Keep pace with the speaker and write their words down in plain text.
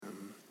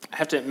I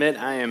have to admit,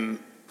 I'm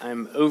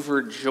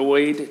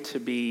overjoyed to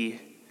be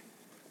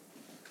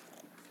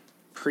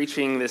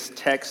preaching this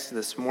text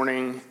this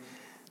morning.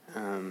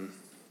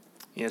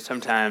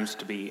 Sometimes,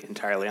 to be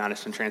entirely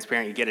honest and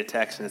transparent, you get a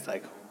text and it's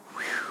like,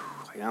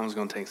 whew, that one's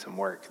going to take some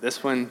work.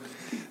 This one,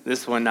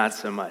 not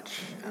so much.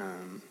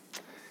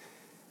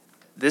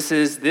 This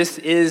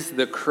is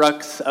the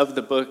crux of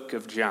the book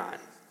of John.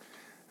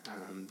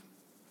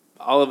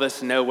 All of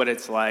us know what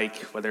it's like,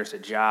 whether it's a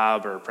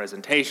job or a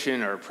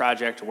presentation or a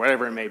project or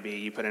whatever it may be.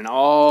 You put in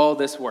all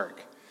this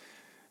work,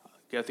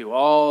 go through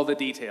all the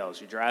details,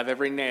 you drive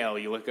every nail,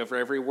 you look over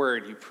every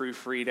word, you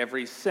proofread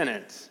every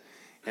sentence,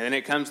 and then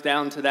it comes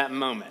down to that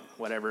moment,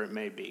 whatever it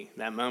may be,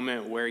 that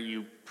moment where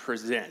you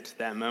present,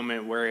 that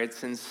moment where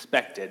it's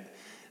inspected,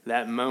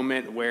 that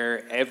moment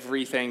where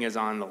everything is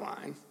on the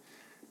line.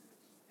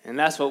 And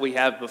that's what we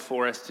have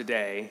before us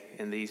today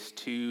in these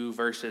two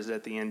verses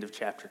at the end of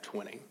chapter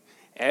 20.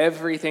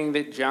 Everything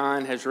that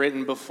John has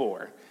written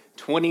before,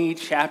 20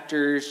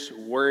 chapters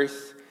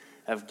worth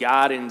of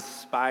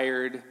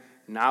God-inspired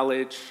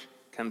knowledge,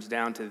 comes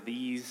down to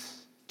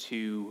these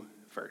two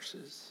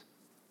verses.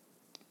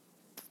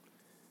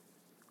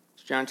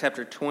 John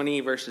chapter 20,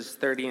 verses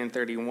 30 and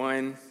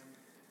 31.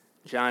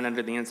 John,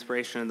 under the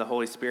inspiration of the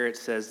Holy Spirit,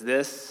 says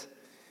this: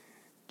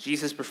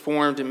 Jesus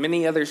performed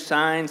many other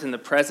signs in the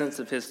presence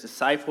of his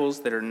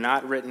disciples that are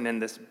not written in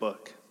this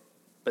book,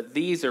 but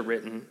these are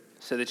written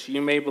so that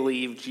you may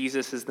believe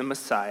Jesus is the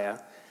Messiah,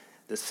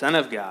 the Son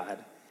of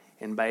God,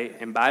 and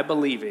by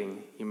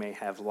believing you may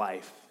have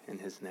life in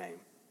his name.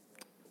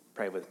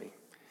 Pray with me.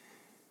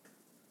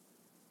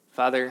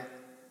 Father,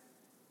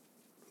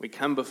 we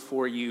come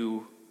before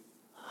you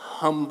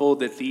humbled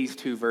that these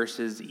two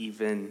verses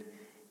even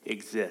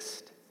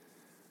exist.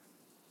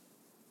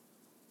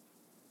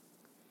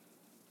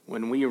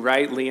 When we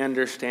rightly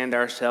understand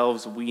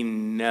ourselves, we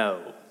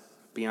know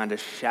beyond a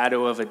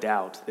shadow of a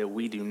doubt that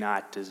we do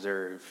not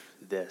deserve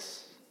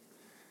this.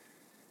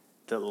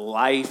 That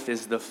life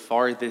is the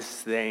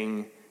farthest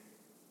thing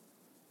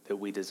that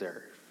we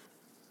deserve.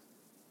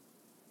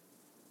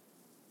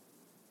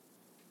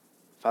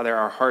 Father,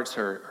 our hearts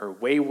are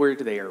wayward,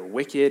 they are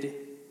wicked,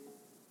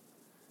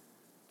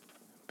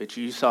 but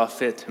you saw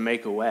fit to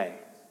make a way.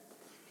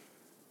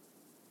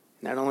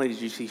 Not only did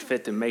you see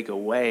fit to make a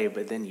way,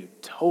 but then you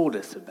told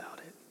us about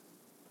it.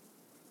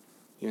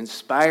 You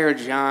inspired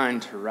John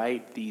to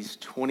write these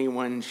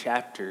 21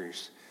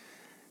 chapters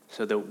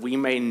so that we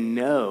may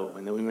know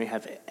and that we may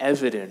have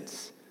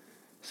evidence,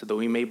 so that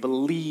we may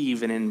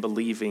believe, and in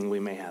believing we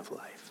may have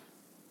life.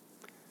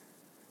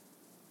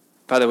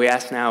 Father, we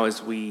ask now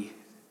as we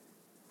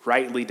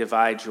rightly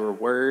divide your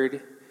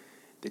word,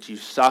 that you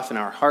soften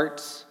our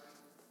hearts,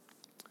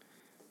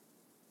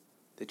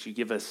 that you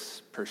give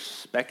us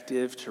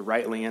perspective to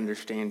rightly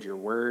understand your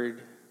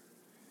word,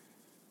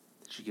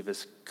 that you give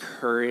us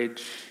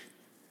courage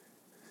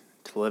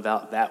to live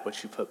out that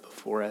which you put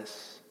before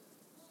us.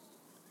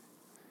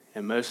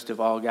 And most of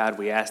all, God,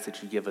 we ask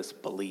that you give us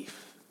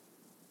belief.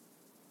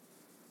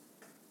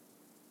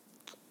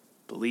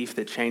 Belief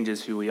that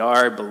changes who we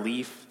are,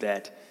 belief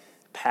that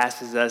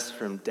passes us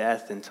from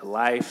death into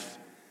life.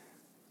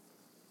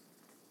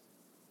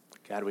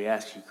 God, we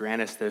ask you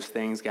grant us those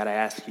things. God, I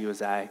ask you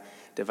as I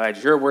divide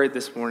your word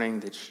this morning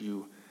that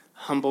you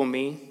humble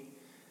me,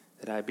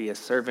 that I be a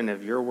servant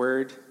of your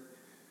word,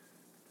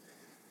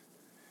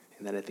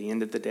 and that at the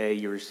end of the day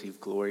you receive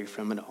glory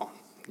from it all.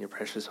 In your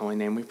precious holy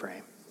name we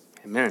pray.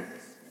 Amen.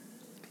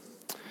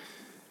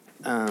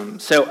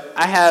 So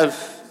I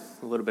have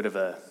a little bit of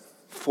a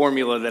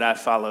formula that I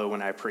follow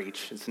when I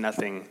preach. It's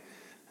nothing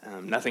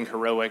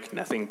heroic,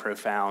 nothing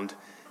profound.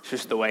 It's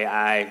just the way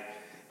I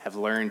have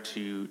learned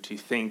to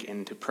think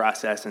and to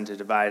process and to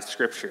devise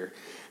Scripture.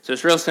 So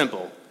it's real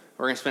simple.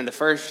 We're going to spend the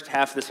first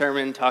half of the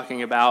sermon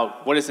talking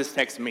about what does this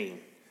text mean.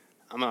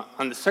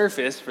 On the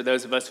surface, for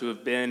those of us who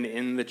have been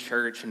in the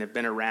church and have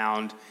been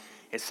around,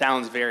 it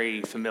sounds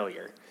very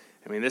familiar.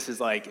 I mean, this is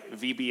like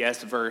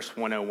VBS verse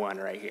 101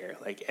 right here.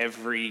 Like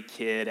every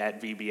kid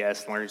at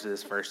VBS learns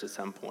this verse at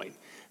some point.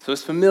 So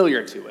it's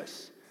familiar to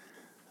us.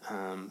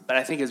 But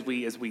I think as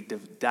we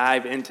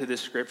dive into the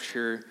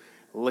Scripture,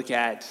 look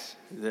at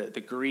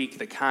the Greek,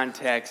 the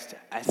context,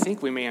 I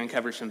think we may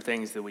uncover some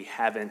things that we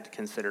haven't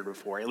considered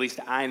before. At least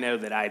I know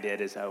that I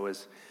did as I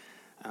was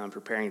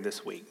preparing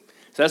this week.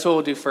 So that's what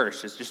we'll do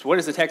first, is just what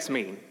does the text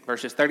mean?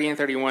 Verses 30 and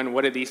 31,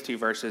 what do these two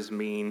verses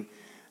mean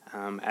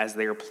as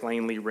they are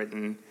plainly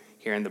written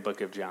here in the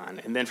book of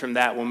John? And then from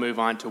that, we'll move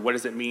on to what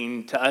does it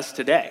mean to us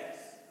today?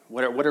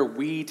 What are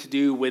we to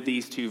do with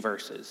these two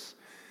verses?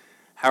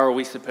 How are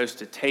we supposed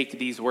to take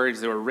these words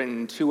that were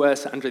written to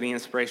us under the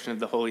inspiration of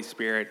the Holy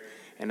Spirit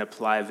and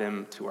apply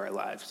them to our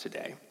lives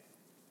today?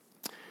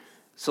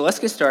 So let's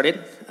get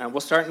started. We'll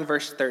start in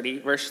verse 30.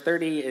 Verse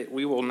 30,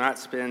 we will not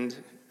spend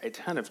a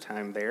ton of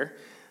time there,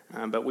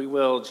 but we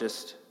will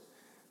just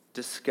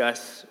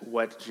discuss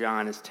what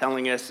John is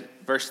telling us.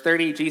 Verse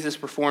 30, Jesus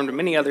performed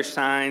many other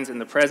signs in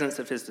the presence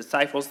of his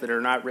disciples that are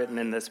not written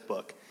in this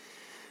book.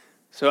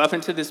 So up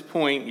until this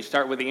point, you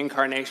start with the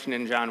incarnation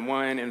in John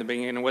 1. In the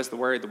beginning was the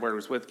Word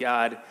was with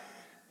God.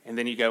 And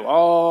then you go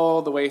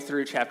all the way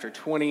through chapter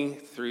 20,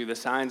 through the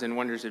signs and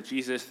wonders of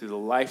Jesus, through the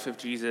life of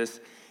Jesus,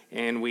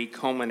 and we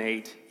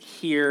culminate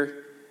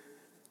here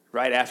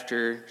right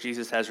after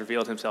Jesus has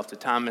revealed himself to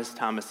Thomas.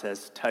 Thomas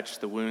has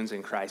touched the wounds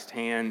in Christ's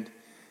hand,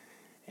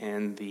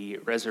 and the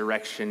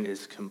resurrection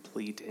is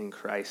complete, and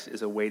Christ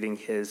is awaiting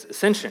his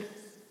ascension.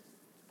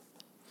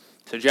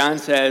 So John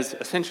says,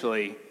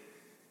 essentially,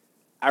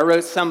 I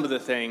wrote some of the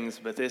things,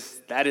 but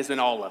that isn't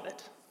all of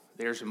it.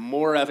 There's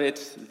more of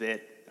it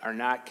that are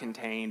not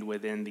contained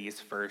within these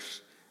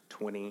first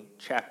 20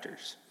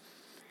 chapters.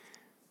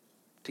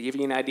 To give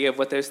you an idea of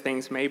what those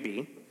things may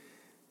be,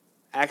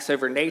 acts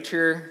over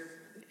nature,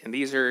 and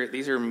these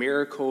are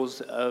miracles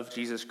of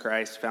Jesus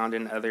Christ found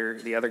in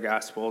the other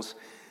Gospels.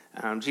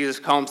 Jesus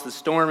calms the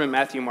storm in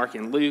Matthew, Mark,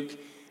 and Luke.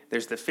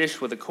 There's the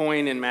fish with a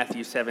coin in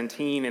Matthew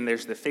 17, and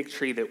there's the fig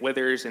tree that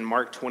withers in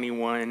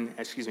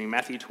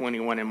Matthew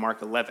 21 and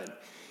Mark 11.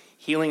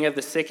 Healing of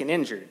the sick and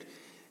injured.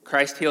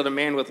 Christ healed a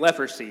man with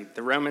leprosy,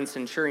 the Roman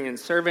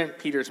centurion's servant,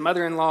 Peter's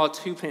mother-in-law,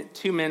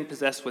 two men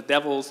possessed with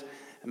devils,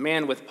 a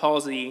man with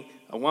palsy,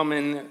 a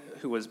woman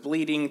who was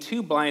bleeding,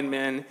 two blind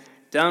men,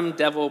 dumb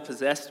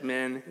devil-possessed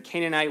men, a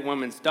Canaanite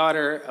woman's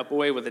daughter, a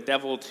boy with a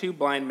devil, two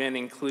blind men,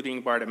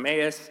 including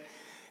Bartimaeus,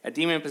 a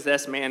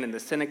demon-possessed man in the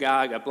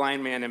synagogue, a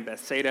blind man in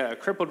Bethsaida, a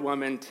crippled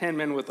woman, 10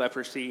 men with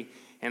leprosy,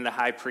 and the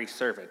high priest's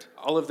servant.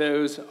 All of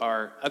those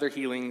are other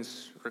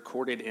healings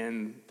recorded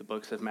in the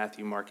books of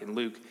Matthew, Mark, and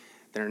Luke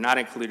that are not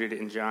included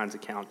in John's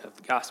account of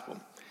the gospel.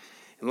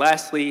 And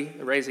lastly,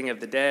 the raising of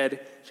the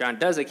dead. John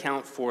does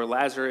account for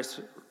Lazarus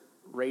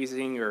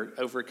raising or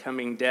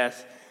overcoming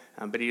death,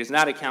 but he does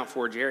not account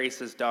for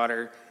Jairus'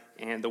 daughter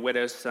and the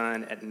widow's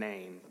son at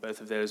Nain.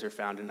 Both of those are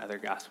found in other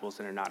gospels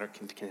and are not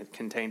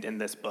contained in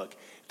this book.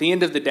 At the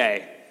end of the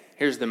day,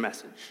 here's the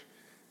message.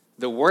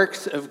 The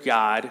works of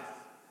God,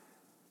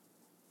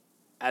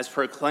 as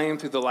proclaimed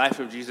through the life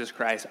of Jesus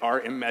Christ,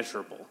 are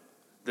immeasurable.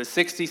 The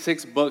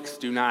 66 books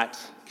do not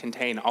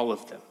contain all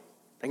of them.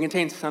 They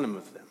contain some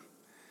of them.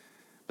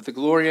 But the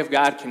glory of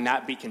God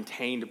cannot be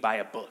contained by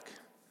a book.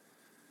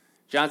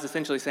 John's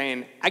essentially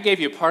saying, I gave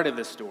you a part of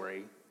the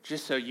story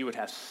just so you would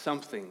have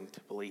something to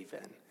believe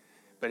in.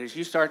 But as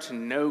you start to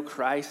know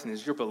Christ and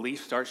as your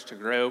belief starts to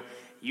grow,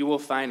 you will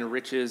find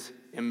riches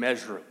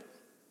immeasurable.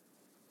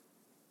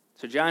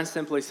 So John's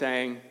simply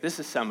saying, this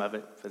is some of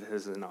it, but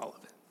this isn't all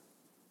of it.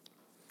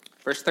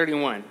 Verse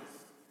 31.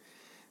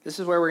 This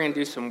is where we're going to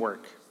do some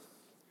work.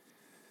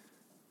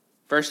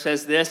 Verse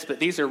says this, but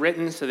these are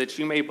written so that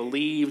you may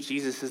believe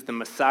Jesus is the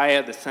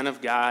Messiah, the Son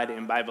of God,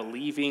 and by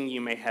believing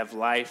you may have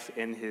life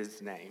in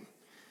his name.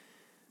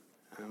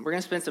 We're going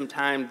to spend some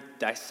time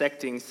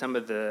dissecting some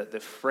of the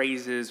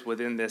phrases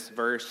within this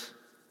verse.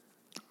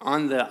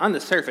 On the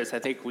surface, I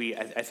think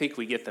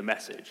we get the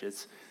message.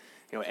 It's,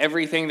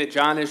 everything that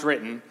John has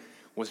written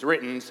was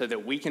written so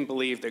that we can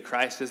believe that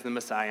Christ is the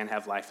Messiah and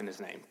have life in his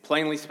name.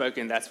 Plainly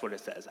spoken, that's what it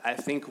says. I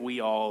think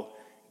we all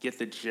get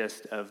the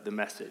gist of the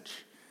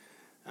message.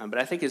 But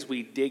I think as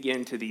we dig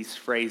into these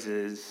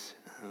phrases,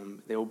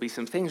 there will be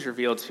some things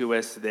revealed to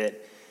us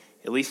that,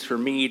 at least for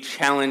me,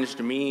 challenged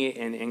me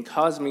and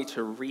caused me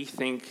to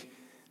rethink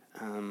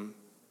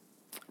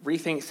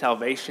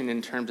salvation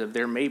in terms of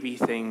there may be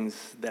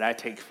things that I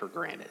take for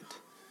granted.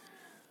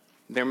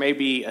 There may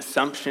be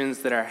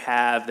assumptions that I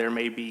have. There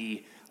may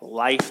be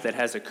life that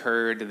has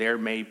occurred. There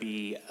may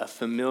be a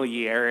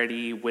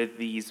familiarity with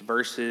these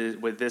verses,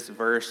 with this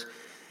verse,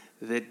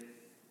 that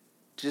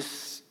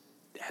just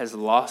has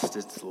lost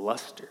its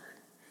luster.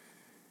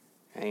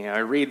 And, I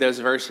read those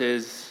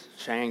verses.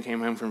 Cheyenne came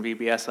home from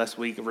VBS last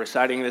week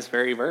reciting this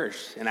very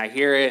verse, and I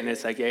hear it, and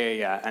it's like,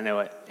 yeah, I know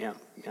it. Yeah,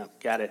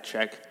 got it,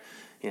 check.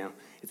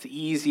 It's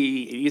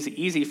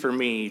easy for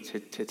me to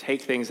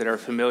take things that are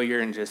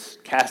familiar and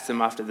just cast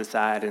them off to the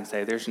side and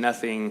say, there's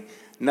nothing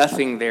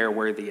there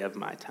worthy of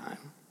my time.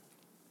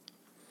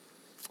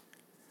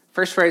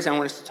 First phrase I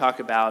want us to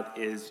talk about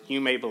is you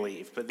may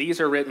believe, but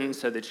these are written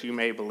so that you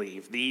may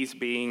believe. These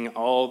being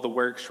all the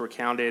works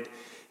recounted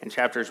in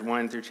chapters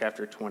 1 through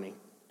chapter 20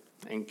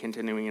 and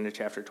continuing into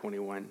chapter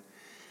 21.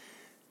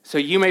 So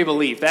you may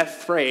believe, that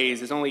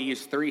phrase is only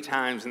used 3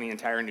 times in the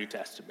entire New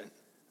Testament.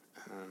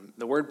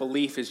 The word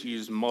belief is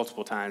used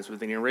multiple times.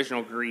 Within the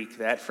original Greek,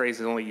 that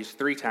phrase is only used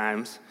 3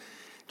 times.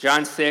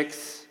 John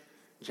 6,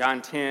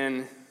 John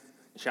 10,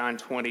 John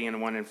 20, and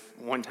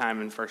one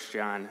time in 1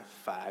 John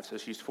 5. So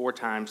it's used 4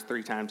 times,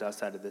 3 times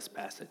outside of this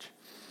passage.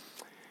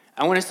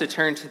 I want us to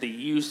turn to the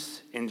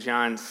use in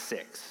John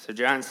 6. So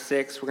John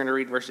 6, we're going to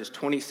read verses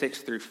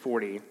 26 through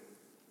 40.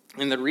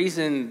 And the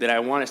reason that I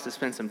want us to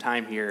spend some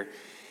time here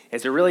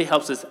is it really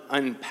helps us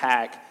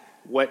unpack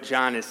what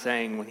John is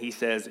saying when he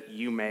says,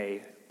 you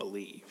may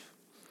believe.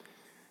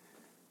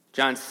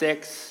 John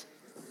 6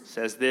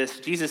 says this,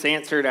 Jesus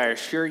answered, I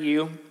assure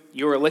you,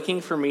 you are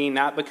looking for me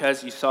not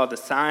because you saw the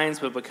signs,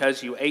 but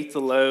because you ate the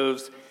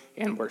loaves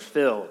and were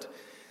filled.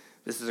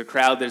 This is a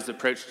crowd that has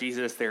approached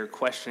Jesus. They're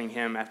questioning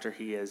him after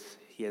he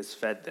has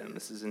fed them.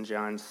 This is in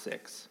John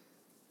 6.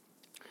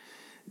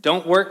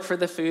 Don't work for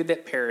the food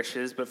that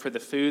perishes, but for the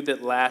food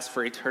that lasts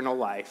for eternal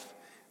life,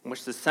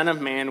 which the Son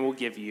of Man will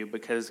give you,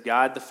 because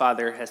God the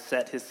Father has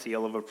set his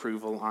seal of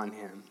approval on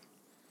him."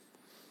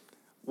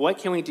 "What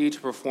can we do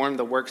to perform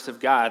the works of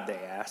God?" they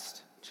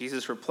asked.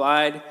 Jesus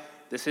replied,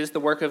 "This is the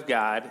work of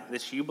God,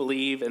 that you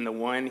believe in the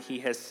one he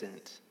has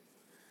sent."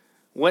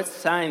 "What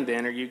sign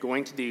then are you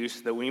going to do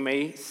so that we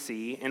may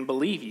see and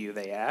believe you?"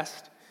 they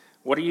asked.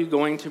 "What are you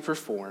going to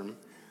perform?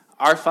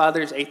 Our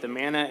fathers ate the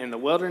manna in the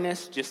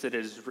wilderness, just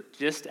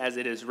as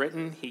it is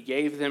written, he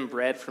gave them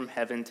bread from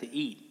heaven to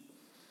eat."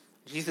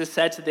 Jesus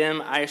said to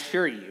them, "I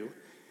assure you,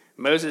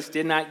 Moses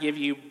did not give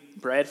you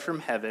bread from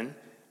heaven,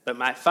 but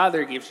my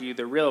Father gives you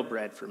the real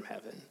bread from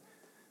heaven.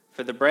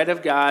 For the bread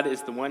of God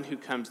is the one who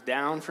comes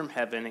down from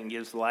heaven and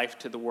gives life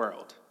to the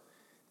world."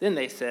 Then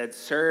they said,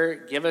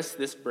 "Sir, give us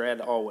this bread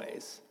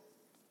always."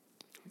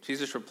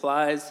 Jesus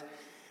replies,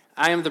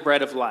 "I am the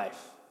bread of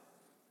life.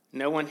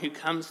 No one who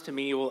comes to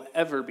me will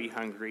ever be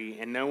hungry,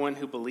 and no one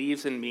who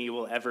believes in me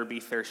will ever be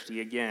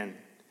thirsty again.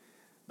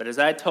 But as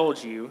I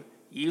told you,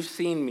 you've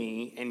seen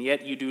me, and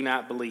yet you do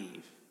not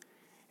believe.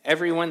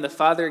 Everyone the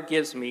Father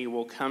gives me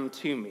will come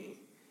to me,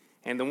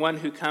 and the one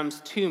who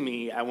comes to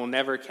me I will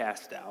never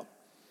cast out.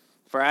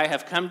 For I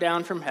have come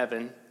down from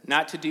heaven,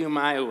 not to do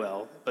my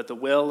will, but the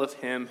will of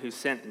him who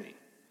sent me.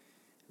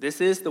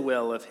 This is the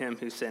will of him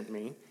who sent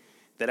me,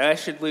 that I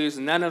should lose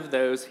none of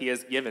those he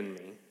has given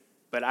me,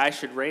 but I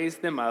should raise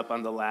them up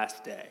on the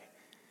last day.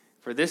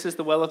 For this is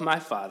the will of my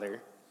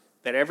Father,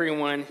 that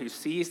everyone who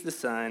sees the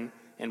Son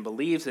and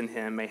believes in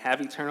him may have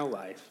eternal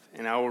life,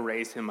 and I will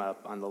raise him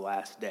up on the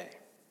last day."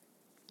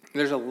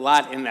 There's a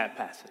lot in that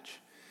passage.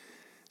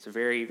 It's a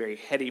very, very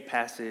heady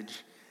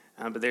passage,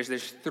 but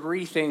there's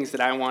three things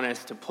that I want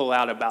us to pull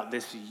out about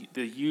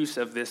the use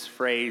of this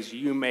phrase,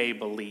 "you may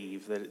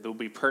believe," that will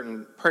be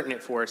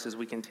pertinent for us as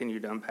we continue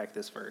to unpack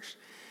this verse.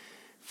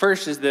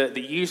 First is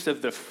the use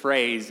of the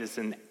phrase is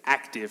an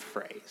active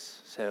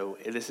phrase. So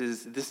this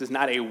is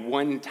not a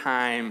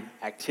one-time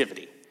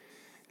activity.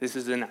 This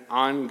is an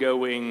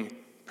ongoing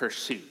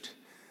pursuit.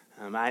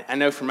 I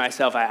know for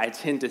myself, I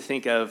tend to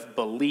think of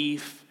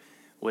belief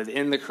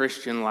within the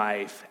Christian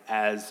life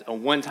as a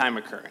one-time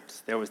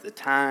occurrence. There was the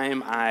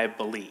time I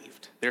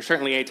believed. There's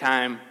certainly a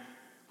time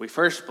we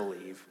first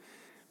believe,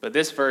 but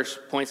this verse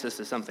points us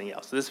to something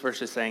else. This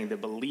verse is saying that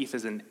belief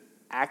is an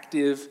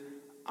active,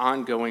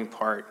 ongoing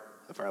part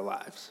of our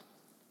lives.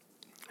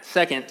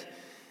 Second,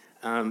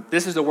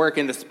 this is a work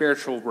in the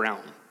spiritual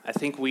realm. I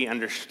think we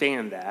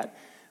understand that,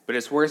 but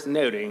it's worth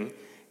noting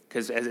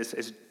because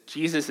as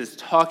Jesus is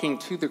talking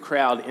to the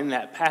crowd in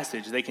that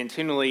passage, they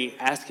continually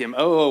ask him,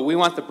 "Oh, we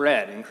want the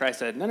bread." And Christ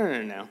said,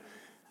 No.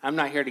 I'm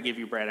not here to give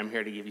you bread. I'm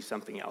here to give you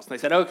something else. And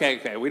they said,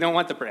 okay, we don't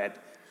want the bread,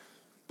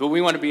 but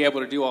we want to be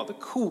able to do all the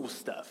cool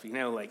stuff,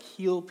 like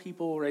heal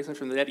people, raise them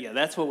from the dead. Yeah,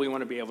 that's what we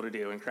want to be able to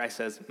do. And Christ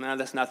says, "No,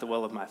 that's not the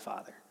will of my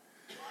Father."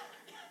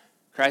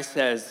 Christ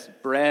says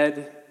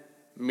bread,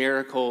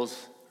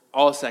 miracles,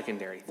 all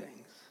secondary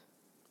things.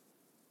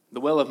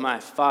 The will of my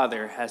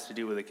Father has to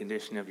do with the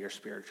condition of your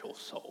spiritual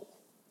soul.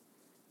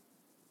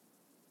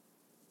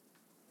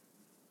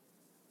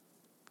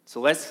 So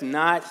let's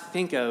not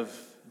think of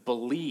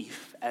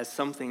belief as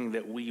something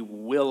that we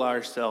will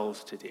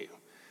ourselves to do,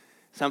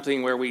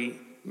 something where we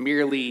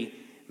merely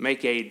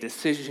make a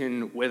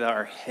decision with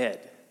our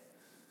head.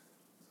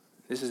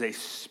 This is a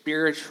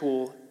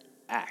spiritual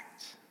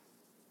act.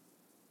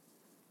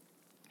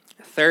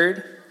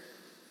 Third,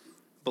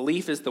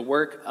 belief is the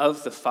work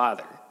of the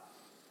Father.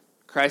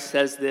 Christ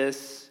says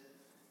this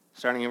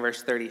starting in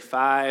verse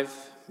 35,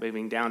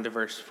 moving down to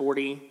verse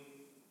 40.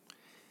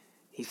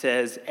 He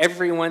says,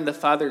 "Everyone the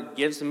Father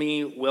gives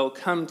me will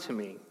come to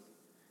me,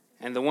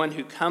 and the one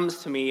who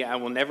comes to me I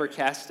will never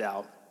cast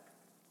out.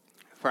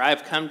 For I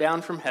have come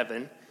down from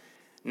heaven,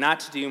 not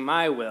to do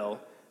my will,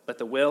 but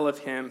the will of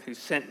him who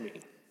sent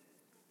me.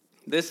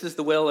 This is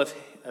the will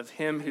of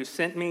him who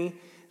sent me,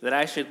 that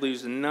I should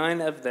lose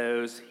none of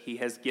those he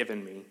has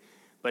given me,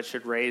 but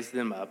should raise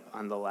them up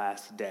on the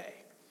last day."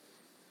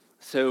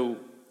 So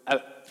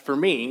for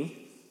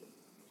me,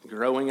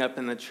 growing up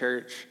in the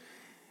church,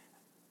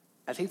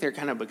 I think there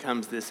kind of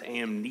becomes this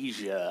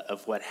amnesia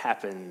of what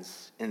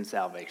happens in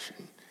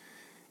salvation.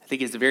 I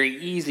think it's very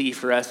easy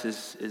for us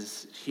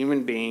as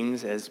human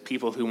beings, as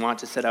people who want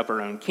to set up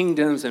our own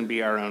kingdoms and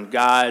be our own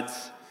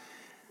gods,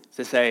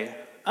 to say,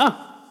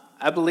 "Oh,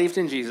 I believed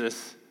in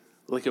Jesus.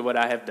 Look at what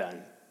I have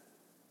done.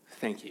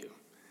 Thank you."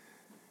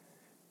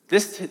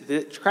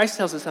 Christ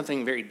tells us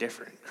something very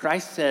different.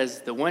 Christ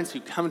says, "The ones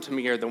who come to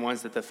me are the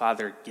ones that the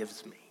Father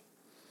gives me."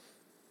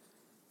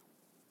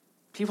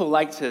 People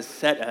like to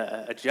set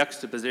a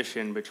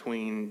juxtaposition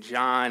between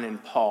John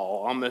and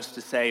Paul, almost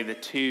to say the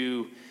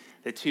two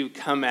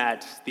come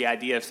at the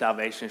idea of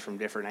salvation from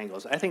different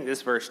angles. I think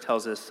this verse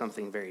tells us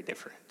something very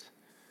different.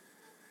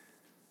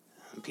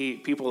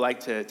 People like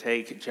to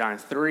take John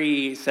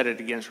 3, set it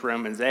against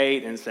Romans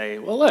 8, and say,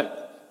 well,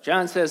 look,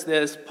 John says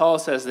this, Paul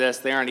says this,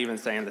 they aren't even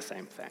saying the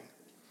same thing.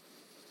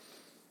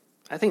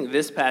 I think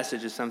this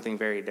passage is something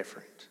very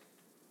different.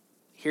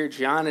 Here,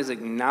 John is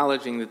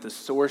acknowledging that the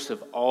source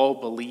of all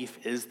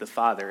belief is the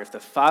Father. If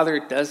the Father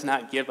does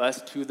not give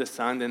us to the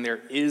Son, then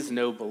there is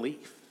no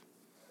belief.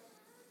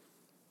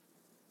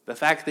 The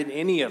fact that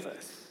any of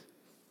us,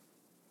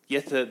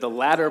 yet the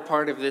latter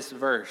part of this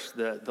verse,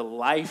 the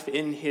life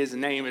in his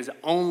name, is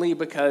only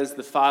because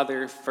the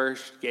Father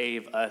first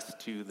gave us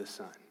to the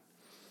Son.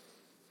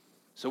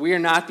 So we are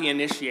not the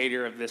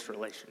initiator of this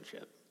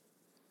relationship.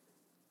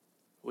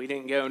 We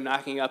didn't go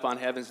knocking up on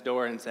heaven's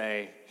door and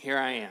say, "Here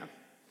I am."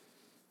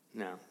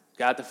 No.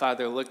 God the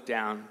Father looked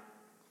down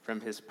from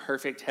his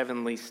perfect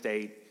heavenly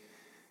state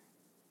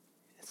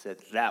and said,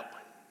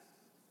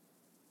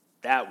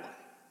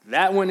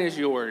 that one is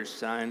yours,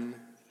 son.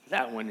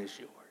 That one is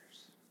yours.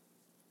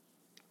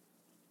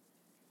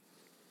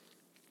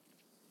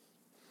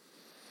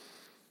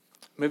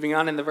 Moving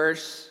on in the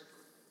verse,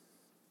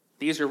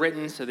 these are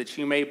written so that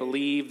you may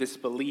believe, this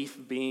belief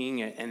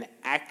being an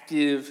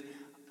active,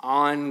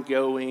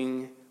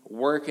 ongoing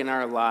work in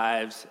our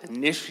lives,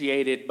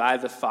 initiated by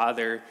the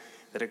Father,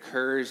 that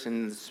occurs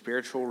in the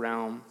spiritual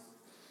realm,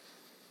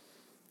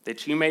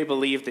 that you may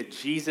believe that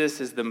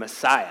Jesus is the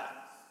Messiah,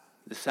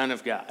 the Son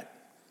of God.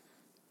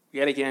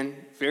 Yet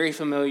again, very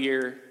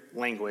familiar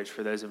language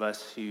for those of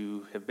us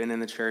who have been in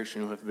the church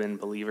and who have been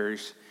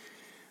believers.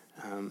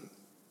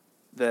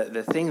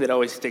 The thing that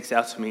always sticks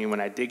out to me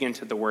when I dig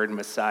into the word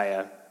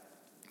Messiah,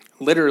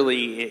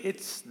 literally,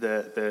 it's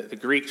the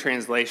Greek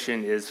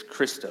translation is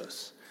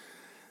Christos.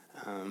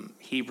 The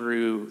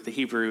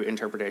Hebrew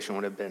interpretation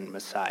would have been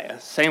Messiah.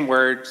 Same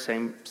word,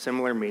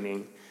 similar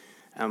meaning.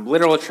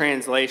 Literal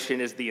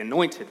translation is the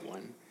anointed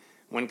one.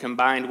 When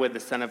combined with the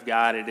Son of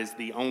God, it is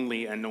the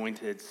only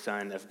anointed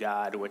Son of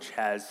God, which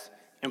has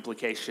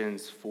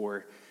implications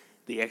for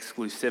the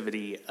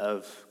exclusivity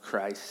of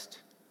Christ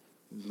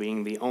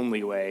being the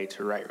only way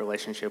to right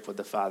relationship with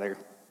the Father.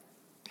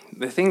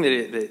 The thing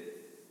that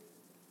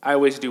I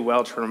always do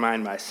well to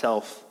remind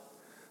myself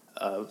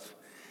of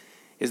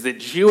is that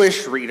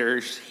Jewish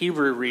readers,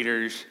 Hebrew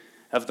readers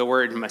of the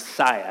word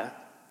Messiah,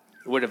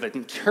 would have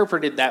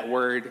interpreted that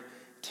word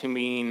to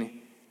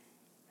mean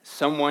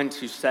someone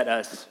to set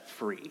us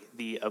free,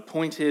 the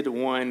appointed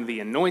one, the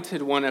anointed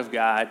one of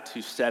God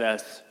to set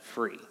us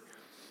free.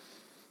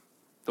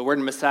 The word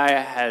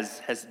Messiah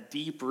has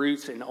deep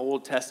roots in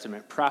Old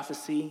Testament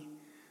prophecy,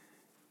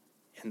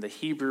 and the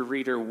Hebrew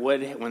reader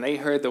would, when they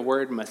heard the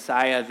word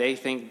Messiah, they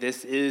think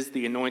this is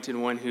the anointed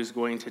one who's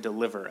going to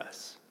deliver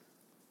us.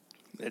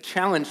 The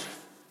challenge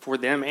for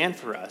them and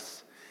for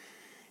us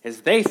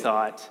is they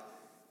thought,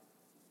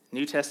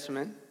 New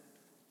Testament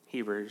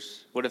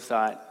Hebrews would have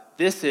thought,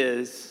 this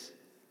is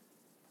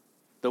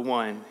the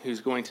one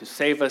who's going to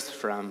save us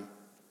from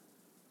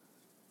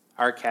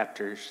our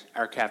captors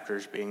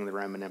being the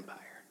Roman Empire.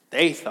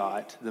 They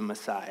thought the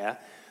Messiah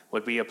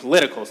would be a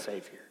political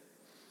savior,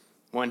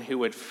 one who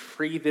would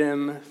free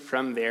them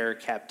from their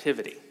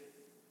captivity.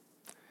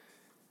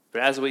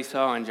 But as we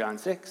saw in John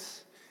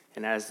 6,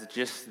 and as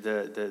just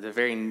the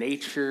very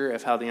nature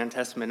of how the New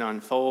Testament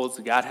unfolds,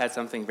 God had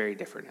something very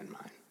different in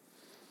mind.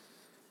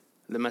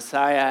 The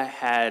Messiah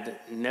had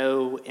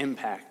no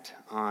impact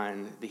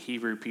on the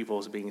Hebrew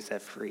peoples being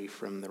set free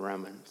from the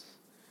Romans.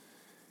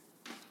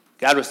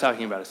 God was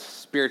talking about a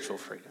spiritual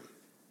freedom.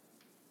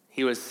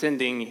 He was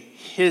sending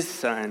his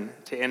Son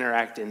to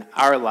interact in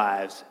our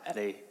lives at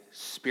a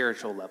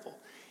spiritual level.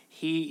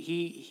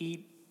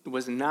 He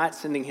was not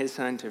sending his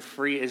Son to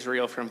free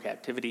Israel from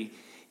captivity.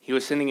 He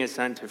was sending his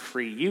Son to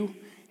free you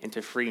and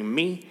to free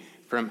me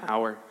from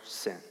our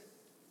sin.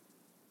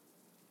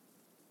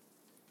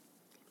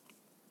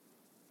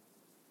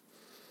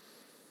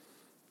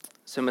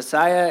 So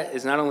Messiah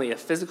is not only a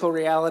physical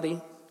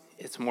reality,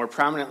 it's more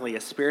prominently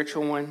a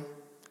spiritual one.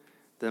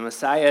 The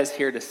Messiah is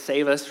here to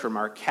save us from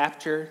our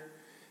captor,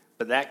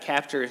 but that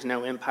captor is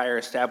no empire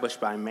established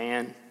by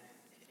man.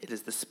 It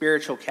is the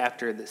spiritual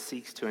captor that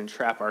seeks to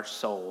entrap our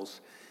souls,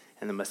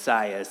 and the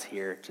Messiah is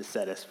here to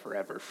set us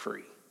forever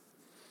free.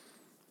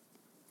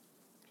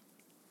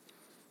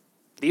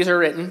 These are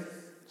written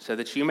so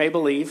that you may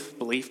believe,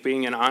 belief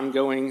being an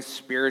ongoing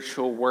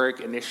spiritual work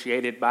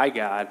initiated by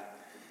God.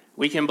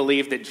 We can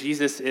believe that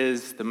Jesus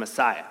is the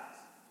Messiah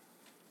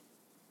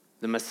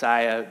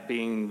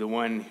being the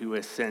one who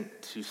is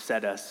sent to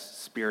set us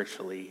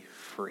spiritually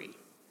free,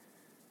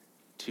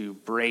 to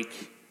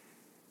break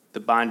the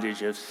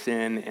bondage of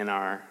sin in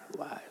our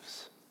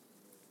lives.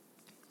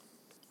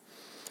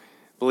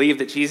 Believe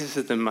that Jesus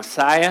is the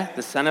Messiah,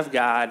 the Son of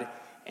God,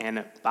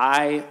 and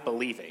by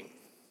believing.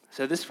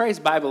 So this phrase,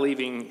 by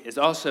believing, is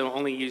also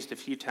only used a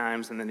few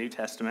times in the New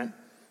Testament.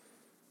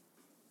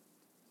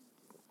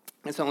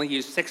 It's only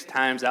used 6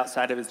 times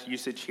outside of its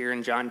usage here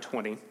in John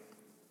 20.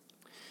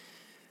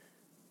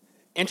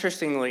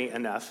 Interestingly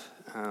enough,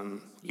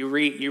 you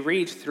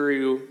read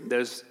through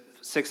those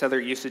 6 other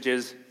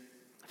usages.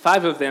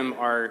 5 of them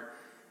are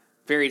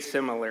very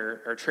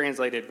similar, or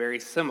translated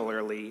very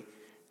similarly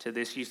to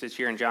this usage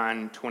here in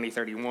John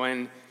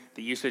 20:31.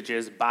 The usage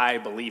is by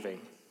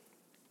believing.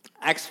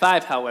 Acts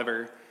 5,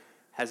 however,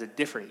 has a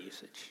different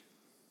usage.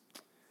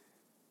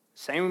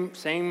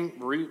 Same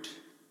root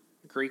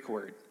Greek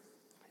word.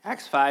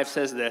 Acts 5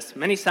 says this: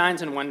 many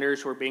signs and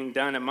wonders were being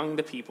done among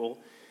the people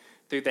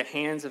through the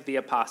hands of the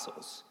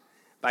apostles.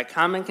 By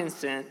common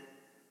consent,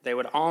 They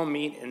would all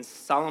meet in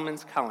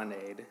Solomon's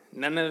colonnade.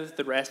 None of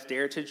the rest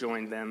dared to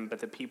join them, but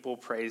the people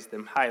praised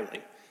them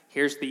highly.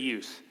 Here's the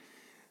use.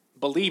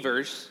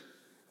 Believers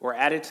were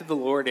added to the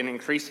Lord in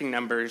increasing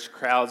numbers,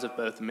 crowds of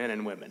both men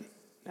and women.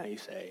 Now you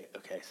say,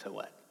 okay, so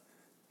what?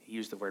 He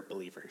used the word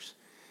believers.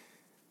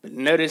 But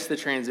notice the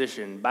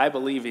transition. By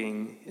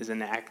believing is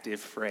an active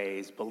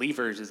phrase.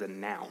 Believers is a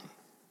noun.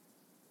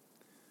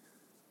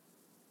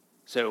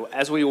 So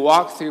as we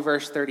walk through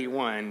verse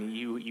 31,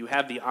 you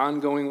have the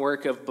ongoing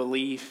work of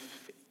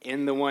belief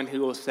in the one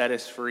who will set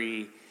us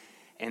free.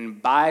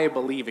 And by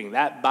believing,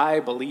 that by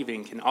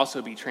believing can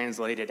also be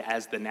translated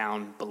as the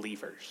noun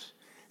believers.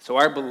 So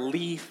our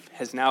belief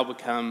has now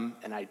become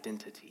an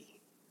identity.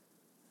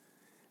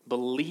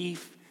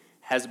 Belief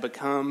has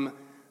become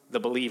the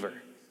believer.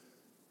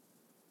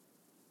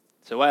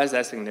 So why is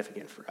that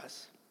significant for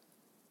us?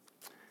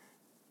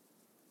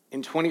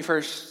 In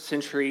 21st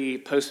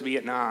century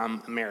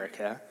post-Vietnam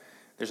America,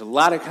 there's a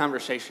lot of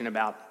conversation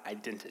about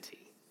identity.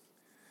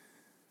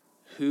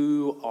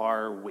 Who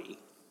are we?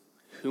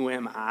 Who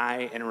am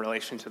I in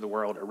relation to the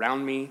world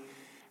around me?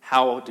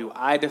 How do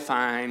I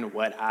define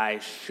what I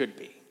should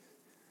be?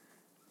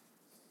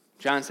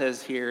 John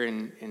says here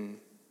in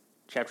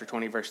chapter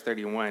 20, verse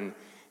 31,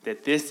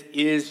 that this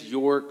is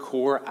your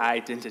core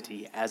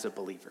identity as a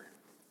believer.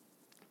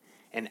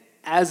 And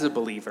as a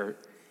believer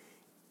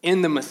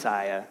in the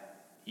Messiah,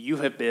 you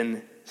have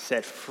been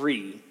set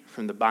free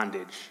from the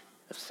bondage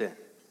of sin.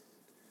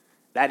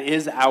 That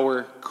is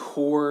our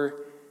core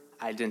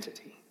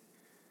identity.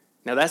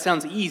 Now, that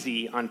sounds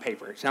easy on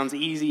paper. It sounds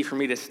easy for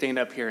me to stand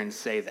up here and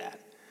say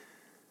that.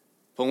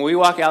 But when we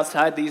walk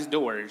outside these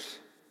doors,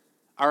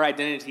 our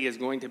identity is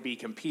going to be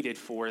competed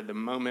for the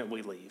moment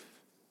we leave.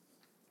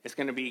 It's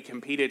going to be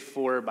competed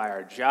for by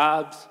our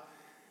jobs,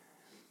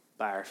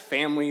 by our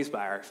families,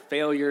 by our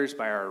failures,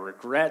 by our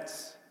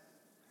regrets.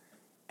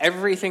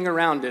 Everything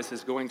around us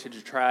is going to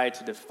try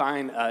to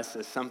define us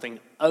as something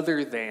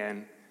other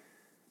than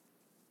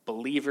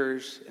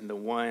believers in the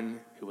one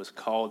who was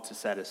called to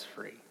set us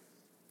free.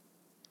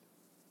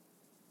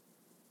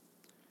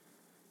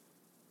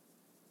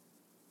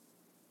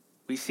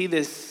 We see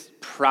this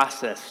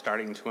process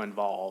starting to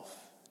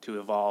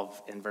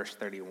evolve in verse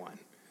 31.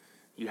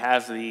 You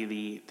have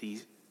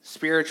the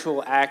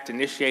spiritual act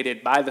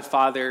initiated by the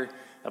Father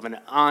of an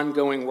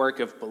ongoing work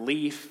of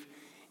belief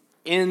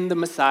in the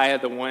Messiah,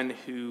 the one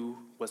who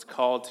was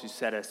called to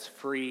set us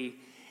free,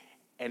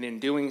 and in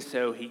doing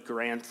so, he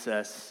grants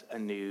us a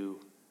new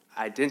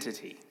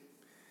identity.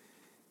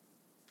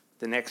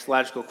 The next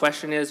logical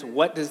question is,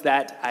 what does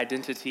that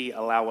identity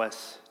allow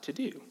us to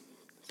do?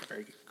 It's a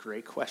very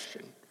great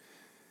question.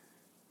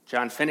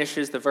 John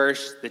finishes the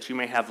verse that you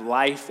may have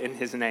life in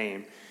his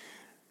name.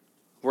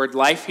 Word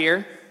life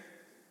here,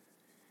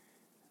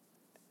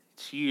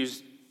 it's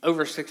used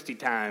over 60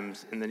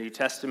 times in the New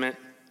Testament.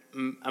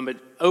 An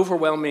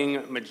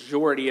overwhelming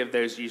majority of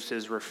those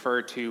uses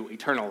refer to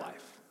eternal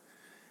life.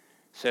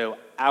 So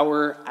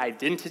our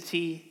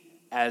identity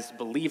as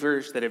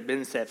believers that have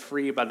been set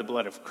free by the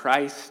blood of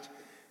Christ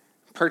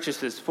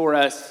purchases for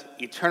us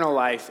eternal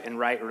life and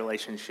right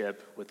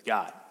relationship with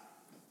God.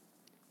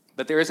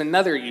 But there is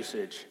another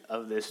usage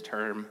of this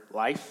term,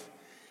 life,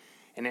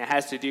 and it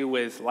has to do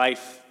with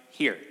life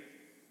here,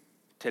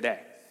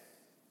 today.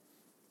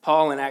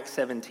 Paul in Acts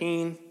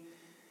 17,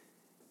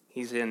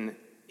 he's in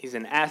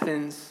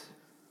Athens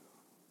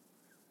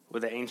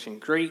with the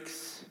ancient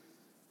Greeks.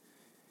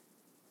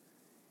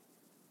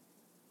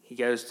 He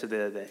goes to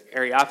the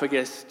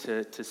Areopagus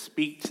to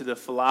speak to the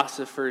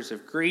philosophers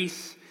of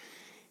Greece.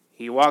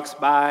 He walks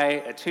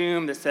by a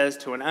tomb that says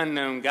to an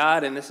unknown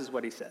God, and this is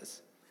what he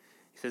says.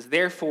 He says,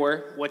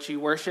 "Therefore, what you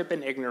worship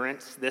in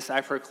ignorance, this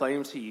I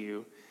proclaim to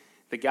you,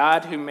 the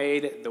God who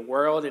made the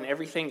world and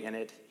everything in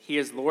it, he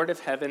is Lord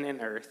of heaven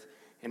and earth,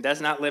 and does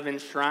not live in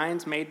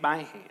shrines made by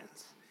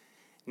hands.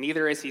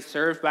 Neither is he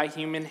served by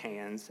human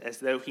hands, as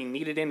though he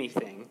needed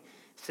anything,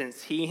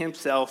 since he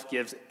himself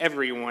gives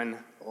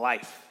everyone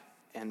life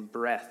and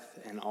breath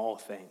and all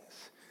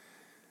things."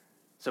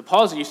 So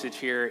Paul's usage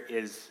here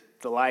is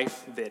the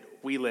life that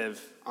we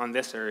live on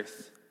this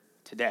earth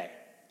today,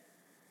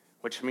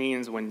 which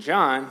means when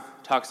John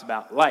talks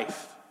about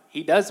life,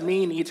 he does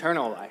mean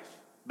eternal life,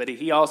 but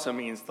he also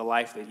means the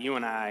life that you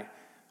and I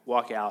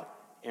walk out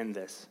in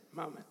this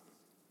moment.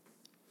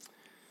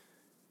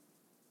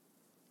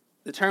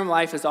 The term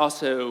life is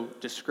also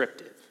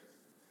descriptive.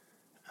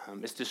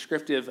 It's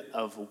descriptive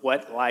of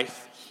what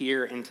life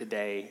here and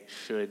today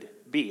should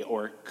be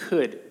or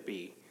could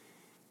be.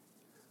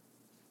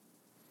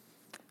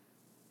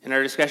 In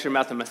our discussion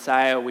about the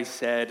Messiah, we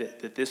said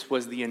that this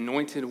was the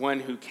anointed one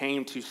who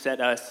came to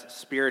set us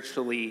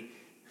spiritually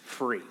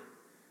free.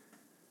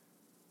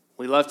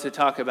 We love to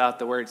talk about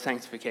the word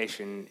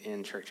sanctification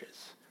in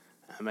churches.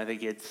 I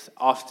think it's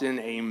often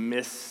a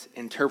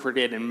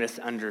misinterpreted and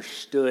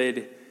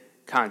misunderstood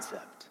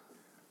concept.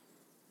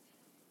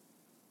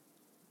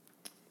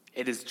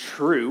 It is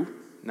true,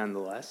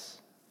 nonetheless,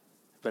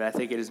 but I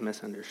think it is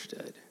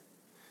misunderstood.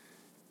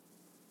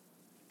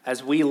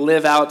 as we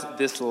live out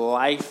this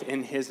life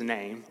in his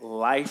name,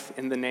 life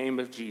in the name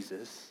of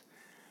Jesus,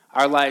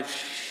 our life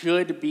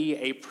should be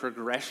a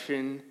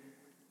progression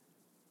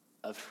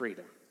of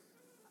freedom.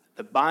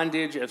 The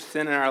bondage of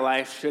sin in our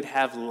life should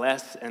have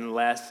less and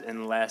less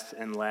and less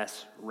and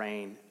less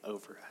reign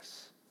over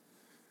us.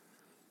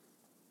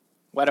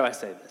 Why do I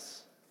say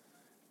this?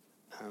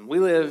 We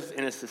live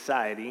in a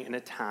society, in a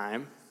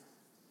time,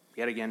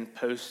 yet again,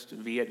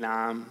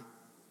 post-Vietnam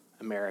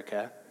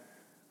America,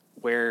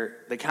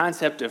 where the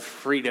concept of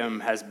freedom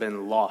has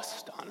been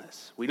lost on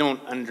us. We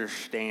don't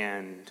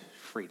understand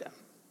freedom.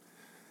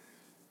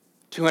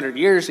 200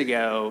 years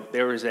ago,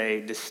 there was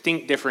a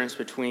distinct difference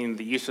between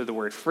the use of the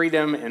word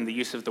freedom and the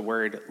use of the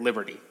word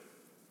liberty.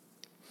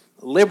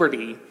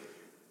 Liberty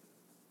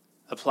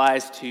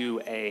applies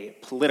to a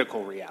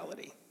political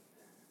reality.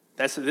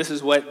 This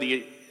is what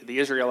the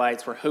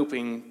Israelites were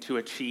hoping to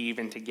achieve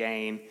and to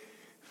gain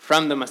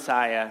from the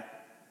Messiah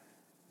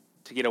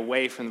to get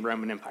away from the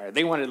Roman Empire.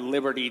 They wanted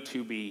liberty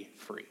to be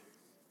free.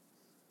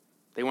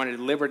 They wanted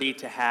liberty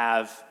to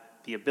have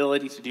the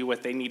ability to do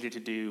what they needed to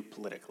do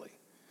politically.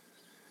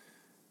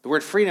 The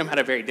word freedom had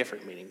a very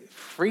different meaning.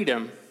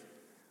 Freedom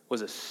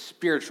was a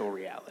spiritual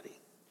reality.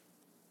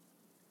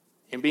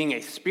 And being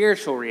a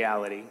spiritual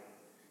reality,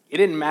 it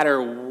didn't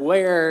matter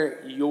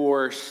where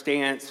your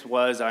stance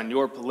was on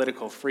your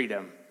political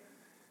freedom,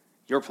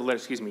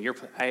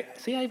 I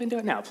even do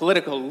it now,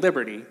 political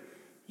liberty,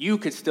 you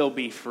could still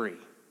be free.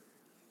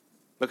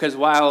 Because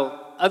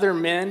while other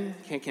men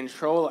can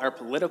control our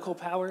political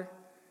power,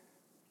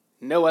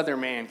 no other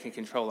man can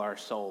control our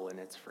soul and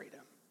its freedom.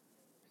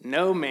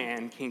 No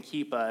man can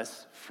keep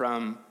us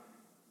from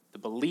the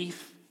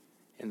belief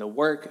in the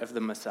work of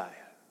the Messiah.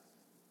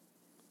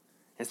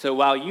 And so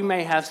while you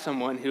may have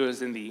someone who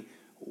is in the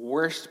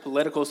worst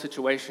political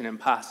situation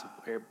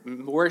possible,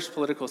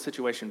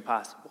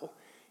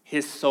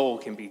 his soul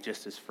can be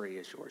just as free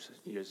as yours,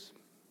 as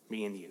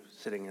me and you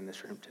sitting in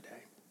this room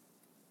today.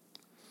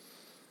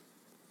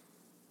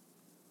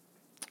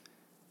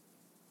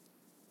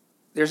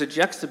 There's a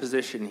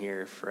juxtaposition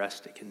here for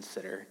us to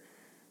consider.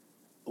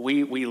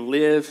 We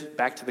live,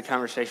 back to the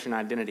conversation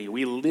identity,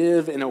 we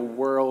live in a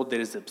world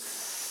that is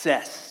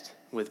obsessed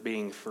with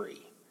being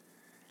free.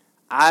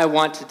 I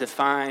want to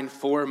define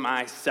for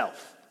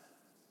myself.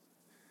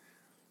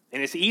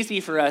 And it's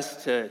easy for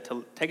us to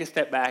take a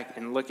step back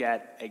and look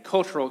at a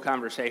cultural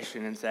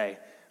conversation and say,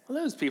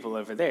 well, those people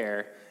over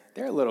there,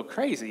 they're a little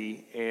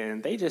crazy,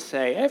 and they just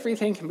say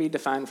everything can be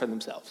defined for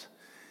themselves.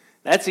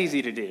 That's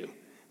easy to do.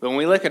 But when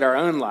we look at our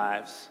own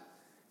lives,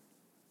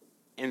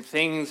 and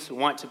things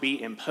want to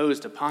be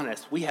imposed upon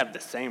us, we have the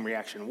same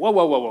reaction.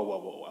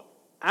 Whoa.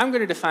 I'm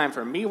going to define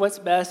for me what's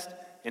best,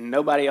 and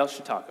nobody else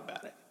should talk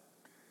about it.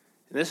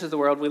 And this is the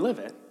world we live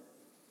in.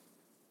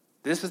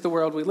 This is the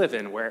world we live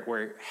in,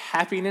 where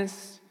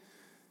happiness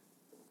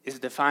is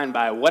defined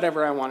by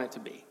whatever I want it to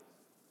be.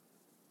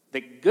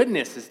 That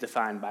goodness is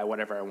defined by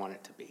whatever I want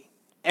it to be.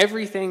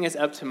 Everything is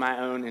up to my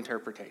own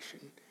interpretation.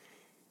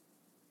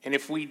 And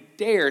if we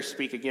dare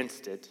speak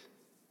against it,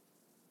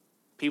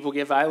 people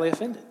get violently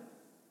offended.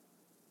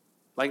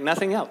 Like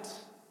nothing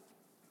else.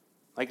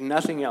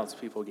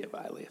 People get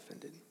violently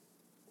offended.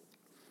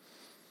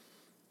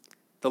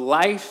 The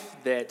life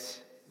that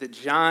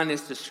John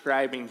is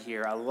describing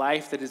here, a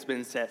life that has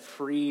been set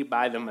free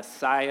by the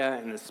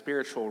Messiah in the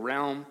spiritual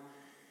realm,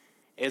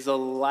 is a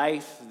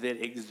life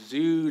that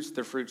exudes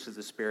the fruits of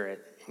the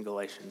Spirit in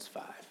Galatians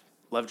 5.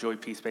 Love, joy,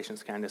 peace,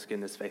 patience, kindness,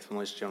 goodness,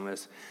 faithfulness,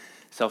 gentleness,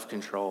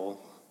 self-control.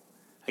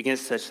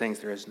 Against such things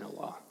there is no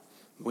law.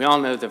 We all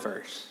know the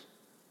verse.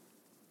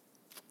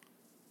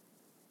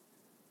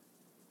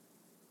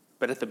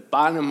 But at the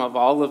bottom of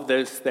all of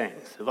those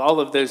things, of all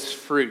of those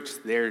fruits,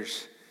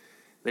 there's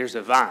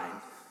a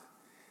vine.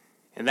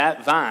 And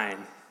that vine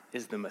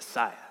is the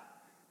Messiah.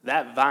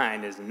 That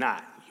vine is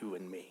not you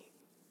and me.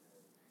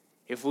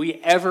 If we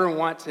ever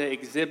want to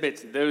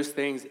exhibit those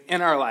things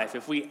in our life,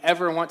 if we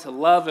ever want to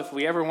love, if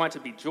we ever want to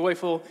be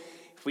joyful,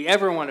 if we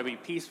ever want to be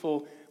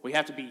peaceful, we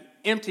have to be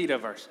emptied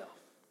of ourselves.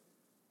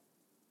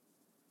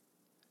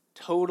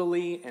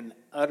 Totally and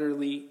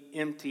utterly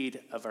emptied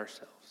of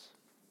ourselves.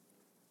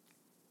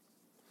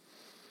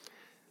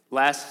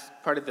 Last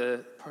part of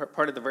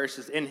the verse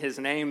is in his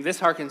name. This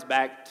harkens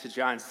back to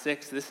John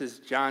 6. This is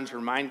John's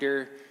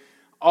reminder.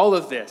 All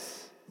of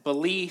this,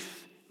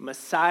 belief,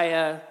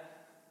 Messiah,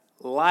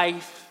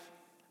 life,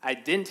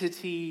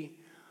 identity,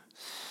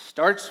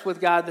 starts with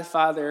God the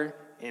Father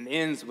and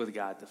ends with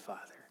God the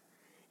Father.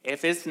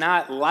 If it's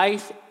not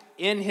life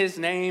in his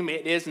name,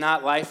 it is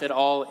not life at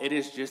all. It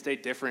is just a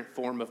different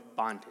form of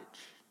bondage.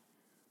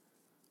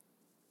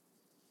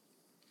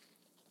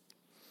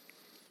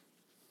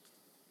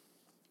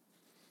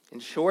 In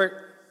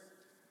short,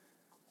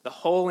 the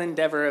whole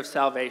endeavor of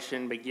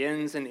salvation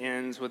begins and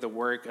ends with the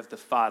work of the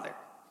Father.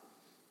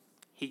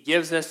 He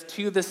gives us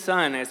to the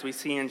Son, as we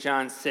see in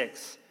John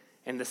 6,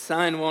 and the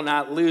Son will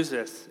not lose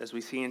us, as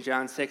we see in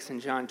John 6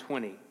 and John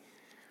 20.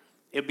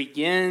 It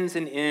begins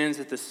and ends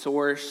at the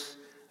source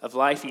of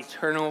life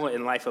eternal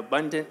and life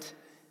abundant.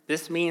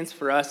 This means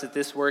for us that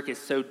this work is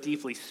so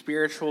deeply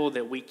spiritual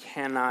that we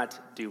cannot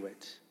do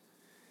it.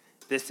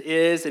 This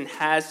is and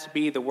has to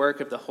be the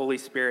work of the Holy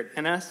Spirit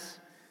in us.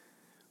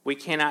 We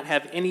cannot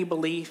have any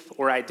belief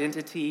or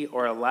identity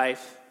or a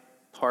life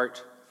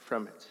apart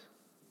from it.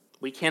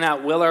 We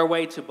cannot will our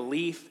way to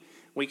belief.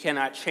 We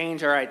cannot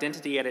change our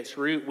identity at its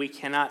root. We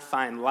cannot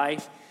find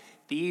life.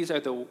 These are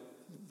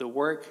the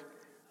work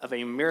of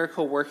a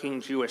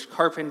miracle-working Jewish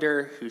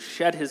carpenter who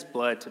shed his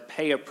blood to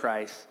pay a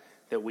price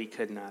that we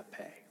could not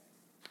pay.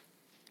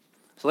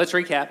 So let's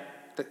recap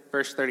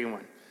verse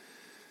 31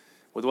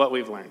 with what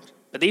we've learned.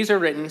 But these are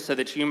written so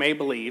that you may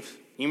believe,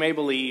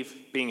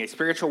 being a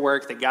spiritual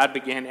work that God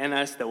began in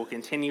us that will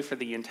continue for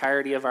the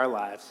entirety of our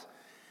lives,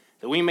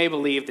 that we may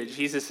believe that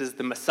Jesus is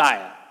the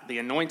Messiah, the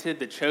anointed,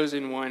 the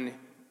chosen one,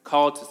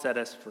 called to set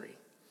us free.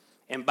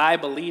 And by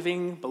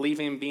believing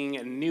being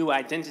a new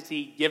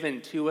identity given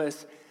to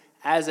us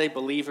as a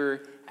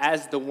believer,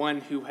 as the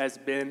one who has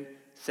been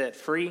set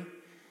free,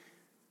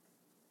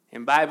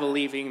 and by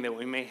believing that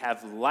we may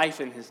have life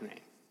in his name.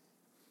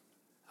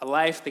 A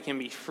life that can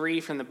be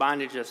free from the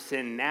bondage of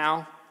sin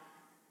now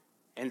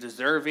and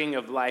deserving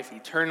of life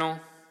eternal,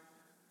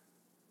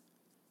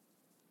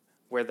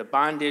 where the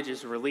bondage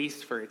is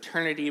released for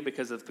eternity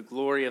because of the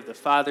glory of the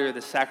Father,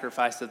 the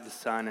sacrifice of the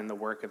Son, and the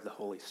work of the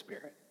Holy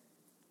Spirit.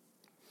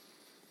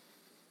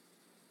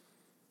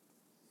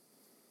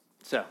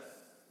 So,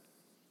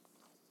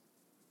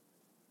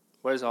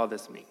 what does all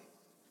this mean?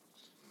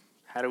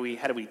 How do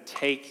we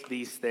take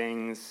these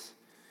things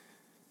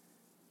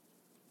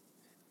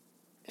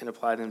and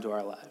apply them to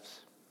our lives?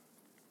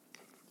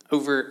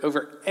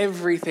 Over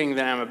everything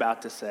that I'm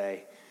about to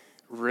say,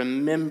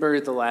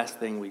 remember the last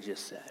thing we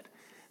just said.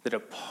 That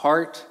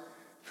apart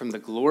from the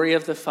glory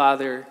of the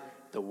Father,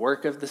 the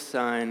work of the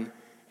Son,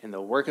 and the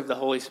work of the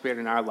Holy Spirit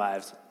in our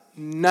lives,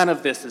 none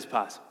of this is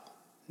possible.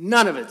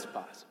 None of it's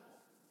possible.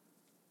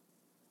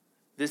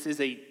 This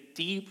is a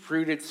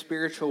deep-rooted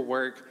spiritual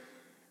work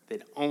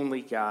that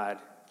only God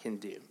can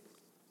do.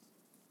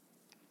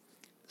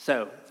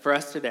 So, for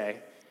us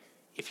today,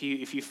 if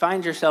you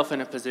find yourself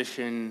in a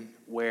position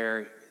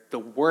where the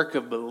work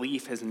of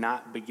belief has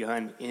not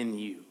begun in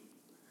you,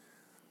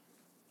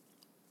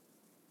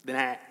 then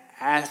I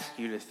ask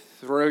you to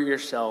throw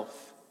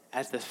yourself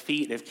at the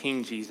feet of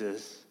King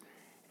Jesus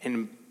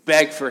and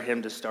beg for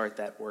him to start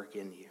that work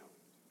in you.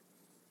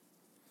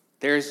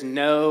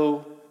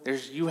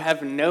 You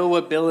have no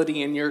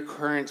ability in your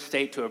current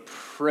state to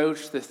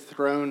approach the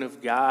throne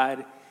of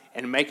God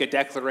and make a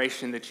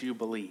declaration that you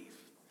believe.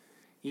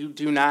 You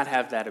do not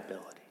have that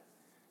ability.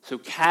 So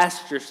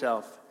cast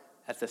yourself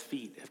at the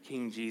feet of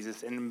King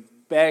Jesus and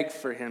beg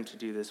for him to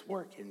do this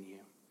work in you.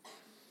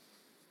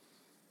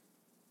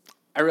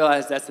 I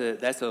realize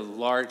that's a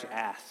large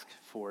ask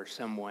for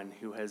someone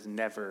who has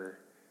never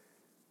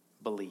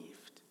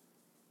believed.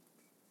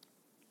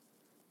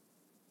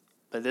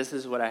 But this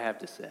is what I have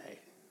to say.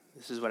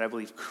 This is what I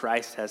believe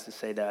Christ has to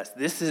say to us.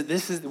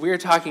 We're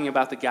talking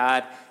about the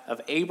God of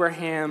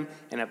Abraham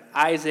and of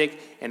Isaac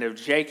and of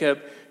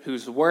Jacob,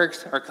 whose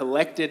works are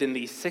collected in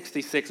these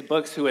 66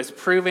 books, who has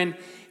proven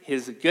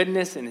his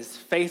goodness and his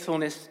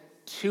faithfulness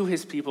to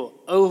his people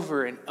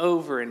over and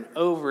over and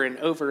over and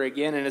over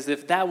again. And as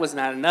if that was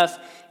not enough,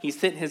 he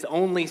sent his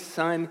only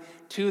Son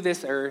to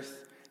this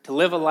earth to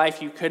live a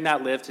life you could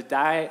not live, to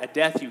die a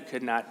death you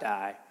could not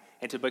die,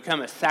 and to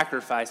become a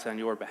sacrifice on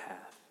your behalf.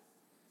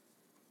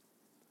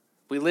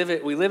 We live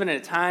in a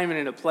time and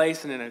in a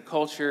place and in a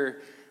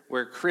culture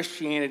where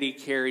Christianity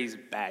carries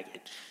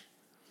baggage.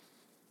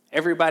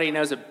 Everybody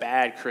knows a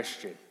bad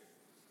Christian.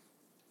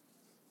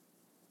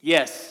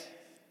 Yes,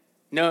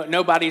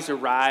 nobody's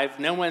arrived.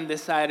 No one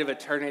this side of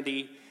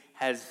eternity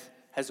has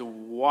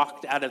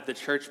walked out of the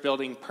church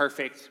building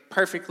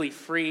perfectly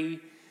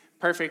free,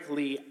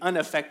 perfectly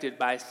unaffected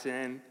by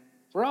sin.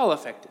 We're all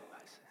affected by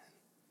sin.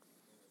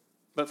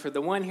 But for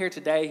the one here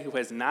today who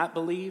has not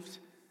believed,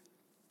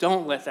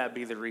 don't let that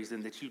be the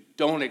reason that you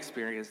don't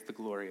experience the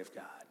glory of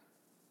God.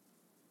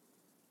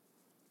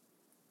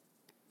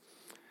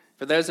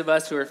 For those of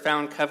us who are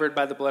found covered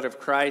by the blood of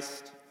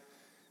Christ,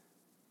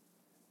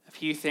 a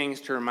few things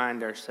to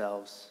remind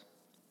ourselves.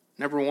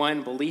 Number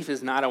one, belief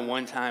is not a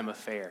one-time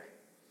affair.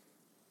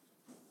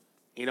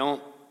 You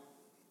don't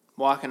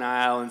walk an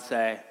aisle and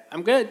say,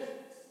 I'm good.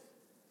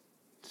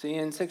 See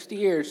you in 60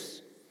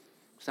 years.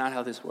 It's not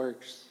how this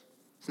works.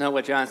 It's not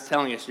what John's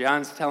telling us.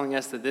 John's telling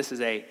us that this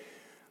is a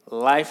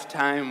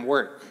lifetime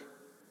work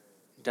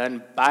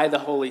done by the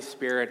Holy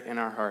Spirit in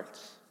our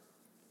hearts.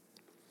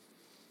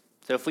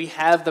 So if we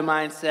have the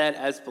mindset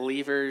as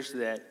believers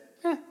that,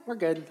 we're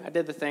good. I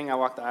did the thing. I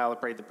walked the aisle. I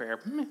prayed the prayer.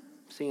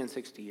 See you in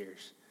 60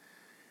 years.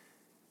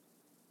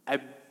 I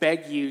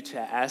beg you to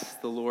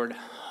ask the Lord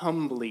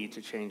humbly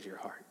to change your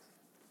heart.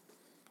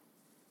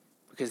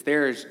 Because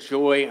there is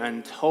joy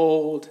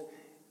untold.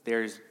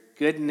 There's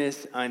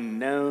goodness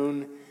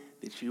unknown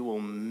that you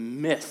will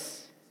miss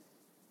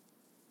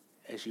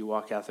as you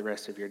walk out the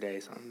rest of your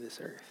days on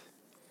this earth.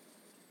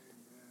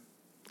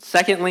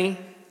 Secondly,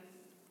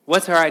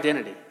 what's our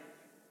identity?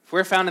 If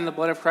we're found in the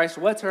blood of Christ,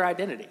 what's our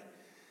identity?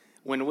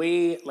 When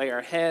we lay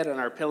our head on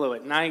our pillow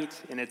at night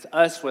and it's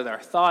us with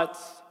our thoughts,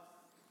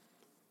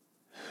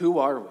 who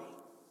are we?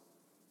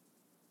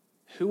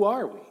 Who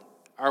are we?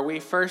 Are we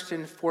first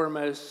and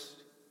foremost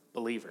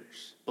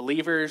believers?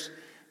 Believers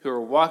who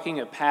are walking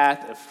a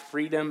path of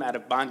freedom out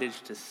of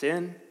bondage to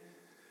sin?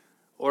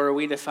 Or are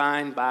we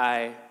defined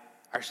by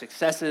our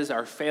successes,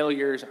 our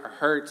failures, our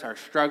hurts, our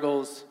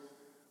struggles?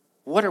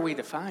 What are we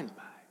defined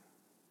by?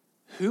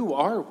 Who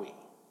are we?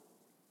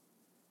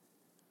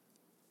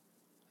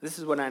 This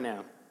is what I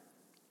know.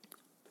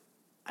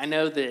 I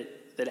know that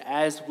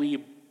as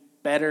we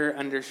better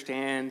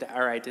understand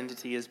our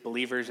identity as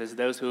believers, as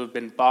those who have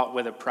been bought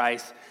with a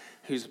price,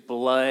 whose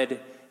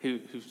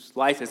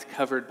life is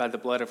covered by the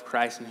blood of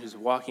Christ and who's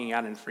walking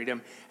out in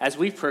freedom, as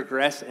we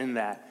progress in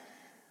that,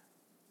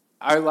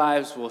 our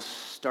lives will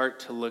start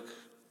to look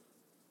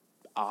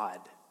odd,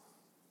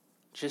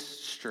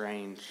 just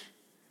strange,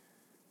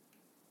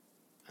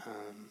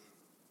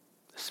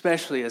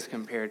 especially as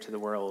compared to the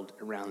world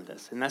around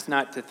us. And that's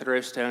not to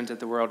throw stones at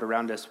the world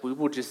around us. We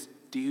will just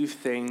do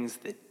things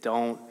that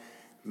don't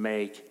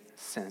make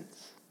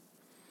sense.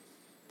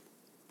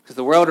 Because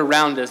the world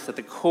around us, at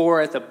the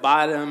core, at the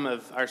bottom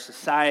of our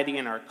society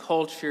and our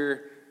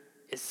culture,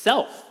 is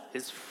self,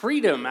 is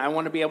freedom. I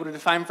want to be able to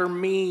define for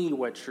me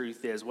what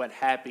truth is, what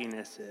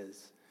happiness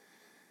is.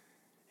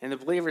 And the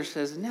believer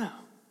says, no,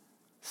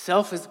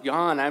 self is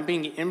gone. I'm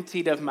being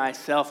emptied of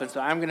myself, and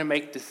so I'm going to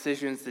make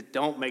decisions that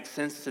don't make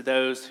sense to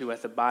those who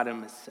at the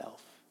bottom is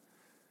self.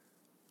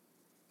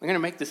 I'm going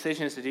to make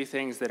decisions to do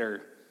things that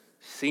are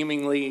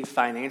seemingly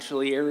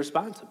financially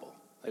irresponsible.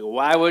 Like,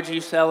 why would you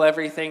sell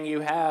everything you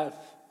have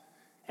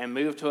and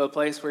move to a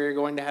place where you're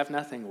going to have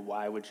nothing?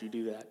 Why would you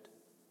do that?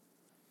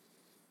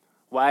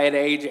 Why at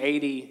age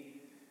 80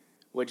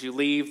 would you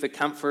leave the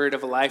comfort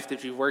of a life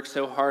that you've worked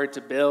so hard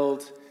to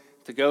build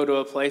to go to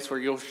a place where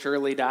you'll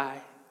surely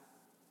die?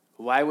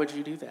 Why would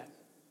you do that?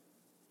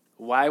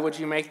 Why would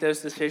you make those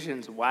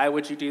decisions? Why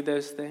would you do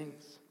those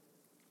things?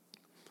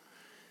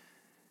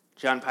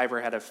 John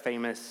Piper had a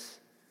famous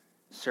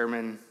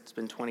sermon, it's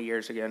been 20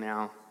 years ago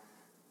now,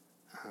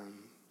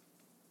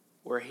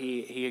 where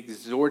he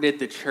exhorted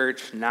the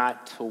church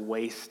not to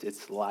waste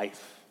its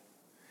life.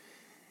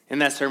 In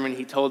that sermon,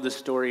 he told the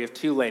story of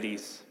two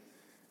ladies,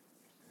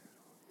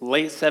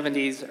 late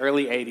 70s,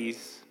 early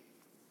 80s,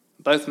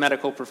 both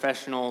medical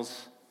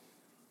professionals,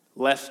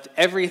 left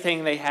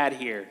everything they had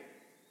here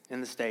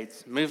in the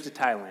States, moved to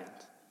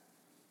Thailand,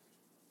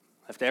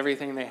 left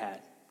everything they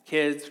had,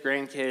 kids,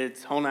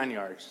 grandkids, whole nine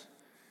yards.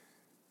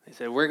 They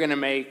said, we're going to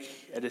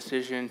make a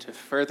decision to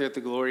further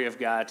the glory of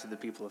God to the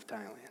people of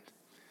Thailand.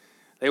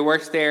 They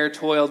worked there,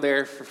 toiled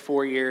there for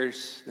 4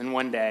 years. Then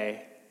one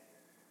day,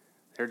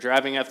 they're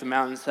driving up the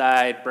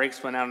mountainside,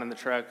 brakes went out on the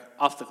truck,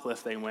 off the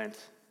cliff they went,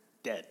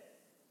 dead.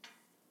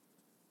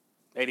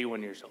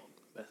 81 years old,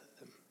 both of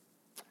them.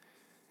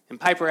 And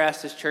Piper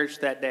asked his church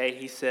that day,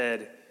 he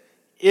said,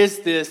 is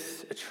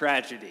this a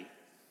tragedy?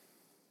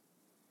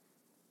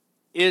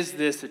 Is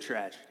this a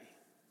tragedy?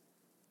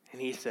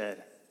 And he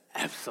said,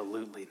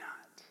 absolutely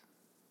not.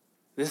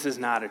 This is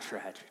not a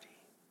tragedy.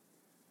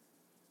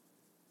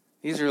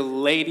 These are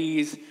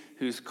ladies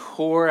whose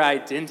core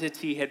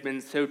identity had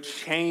been so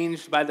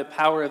changed by the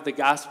power of the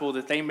gospel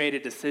that they made a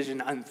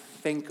decision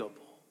unthinkable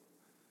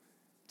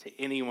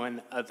to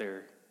anyone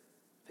other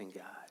than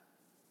God.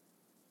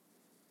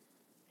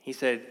 He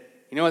said,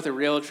 you know what the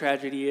real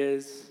tragedy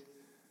is?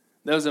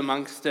 Those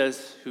amongst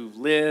us who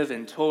live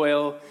and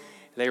toil,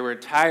 they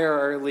retire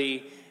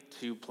early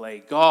to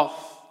play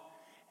golf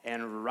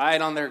and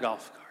ride on their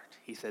golf cart.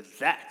 He said,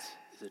 that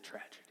is a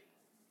tragedy.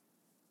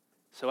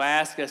 So I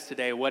ask us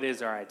today, what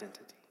is our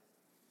identity?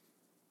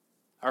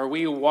 Are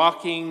we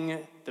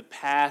walking the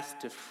path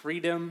to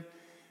freedom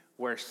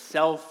where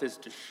self is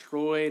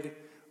destroyed,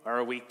 or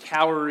are we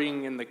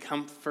cowering in the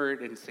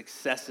comfort and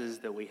successes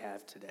that we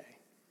have today?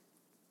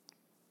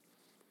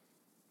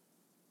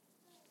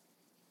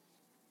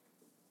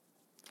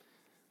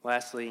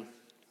 Lastly,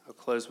 I'll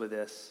close with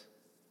this.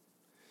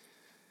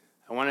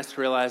 I want us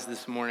to realize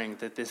this morning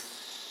that this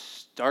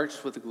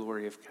starts with the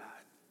glory of God.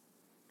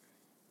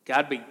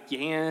 God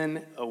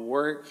began a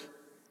work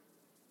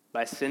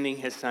by sending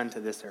his son to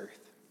this earth.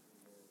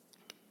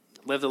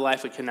 Lived the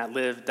life we could not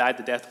live, died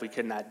the death we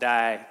could not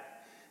die,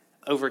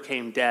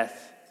 overcame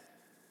death,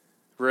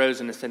 rose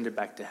and ascended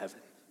back to heaven.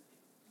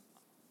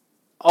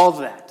 All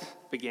that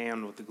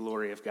began with the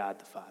glory of God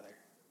the Father.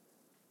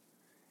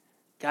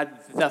 God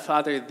the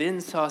Father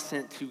then saw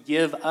fit to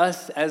give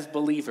us as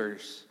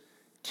believers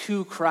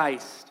to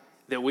Christ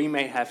that we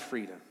may have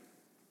freedom.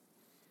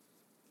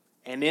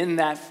 And in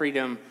that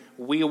freedom,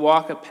 we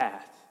walk a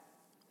path.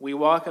 We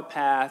walk a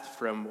path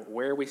from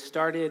where we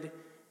started,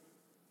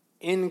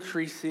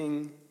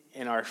 increasing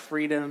in our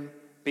freedom,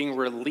 being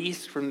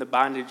released from the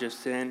bondage of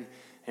sin,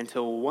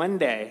 until one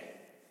day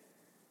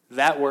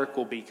that work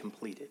will be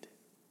completed.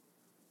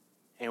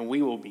 And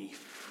we will be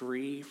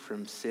free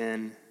from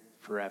sin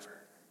forever.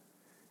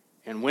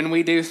 And when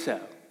we do so,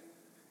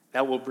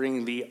 that will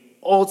bring the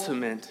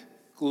ultimate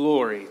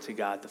glory to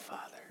God the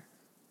Father.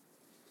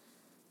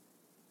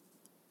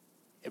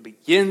 It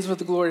begins with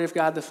the glory of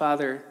God the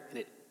Father, and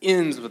it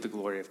ends with the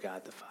glory of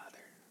God the Father.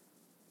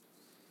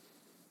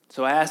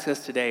 So I ask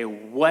us today,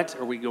 what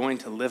are we going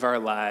to live our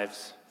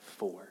lives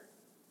for?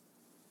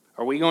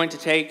 Are we going to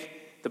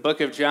take the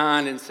book of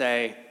John and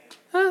say,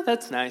 oh,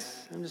 that's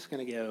nice. I'm just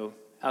going to go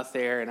out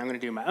there and I'm going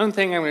to do my own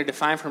thing. I'm going to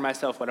define for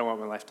myself what I want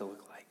my life to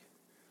look like.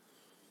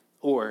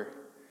 Or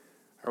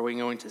are we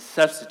going to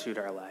substitute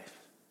our life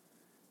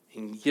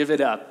and give it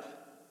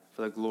up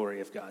for the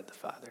glory of God the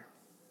Father?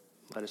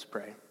 Let us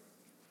pray.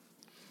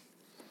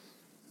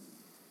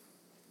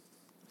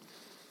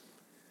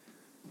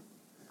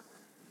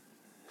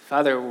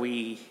 Father,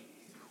 we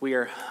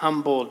are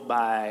humbled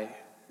by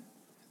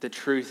the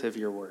truth of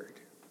your word.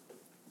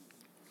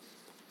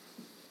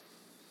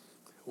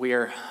 We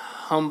are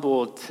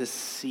humbled to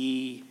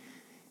see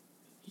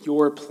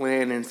your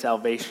plan in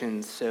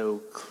salvation so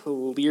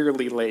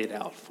clearly laid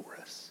out for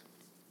us.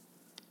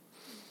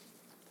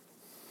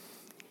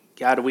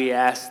 God, we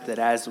ask that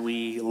as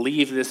we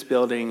leave this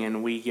building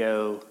and we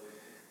go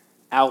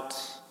out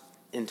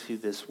into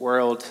this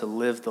world to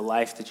live the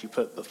life that you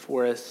put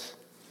before us,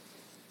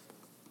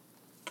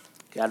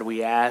 God,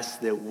 we ask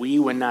that we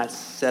would not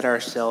set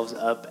ourselves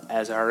up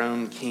as our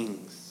own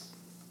kings,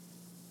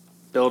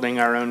 building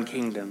our own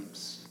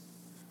kingdoms,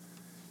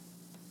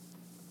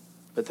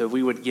 but that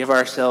we would give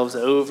ourselves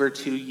over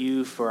to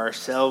you for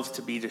ourselves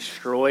to be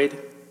destroyed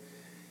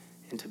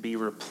and to be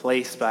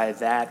replaced by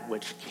that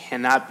which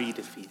cannot be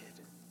defeated,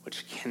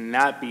 which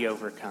cannot be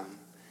overcome,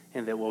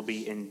 and that will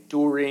be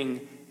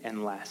enduring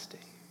and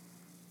lasting.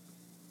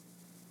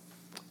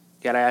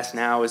 God, I ask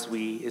now as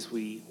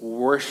we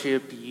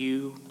worship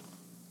you,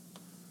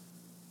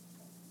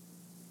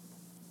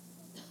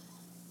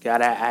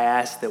 God, I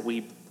ask that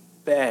we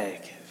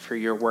beg for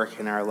your work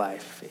in our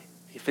life.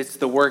 If it's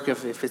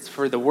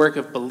for the work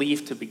of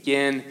belief to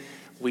begin,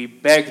 we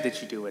beg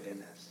that you do it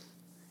in us.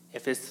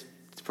 If it's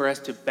for us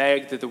to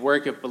beg that the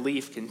work of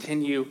belief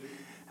continue,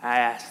 I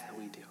ask that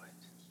we do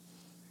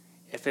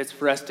it. If it's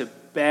for us to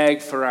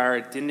beg for our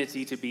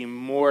identity to be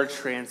more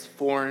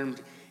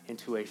transformed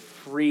into a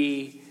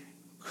free,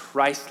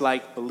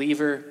 Christ-like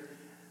believer,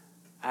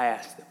 I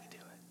ask that we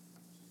do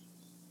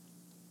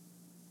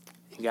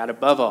it. And God,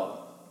 above all,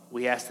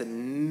 we ask that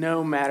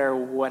no matter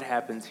what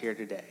happens here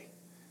today,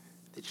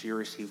 that you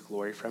receive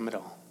glory from it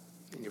all.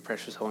 In your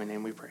precious holy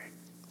name we pray.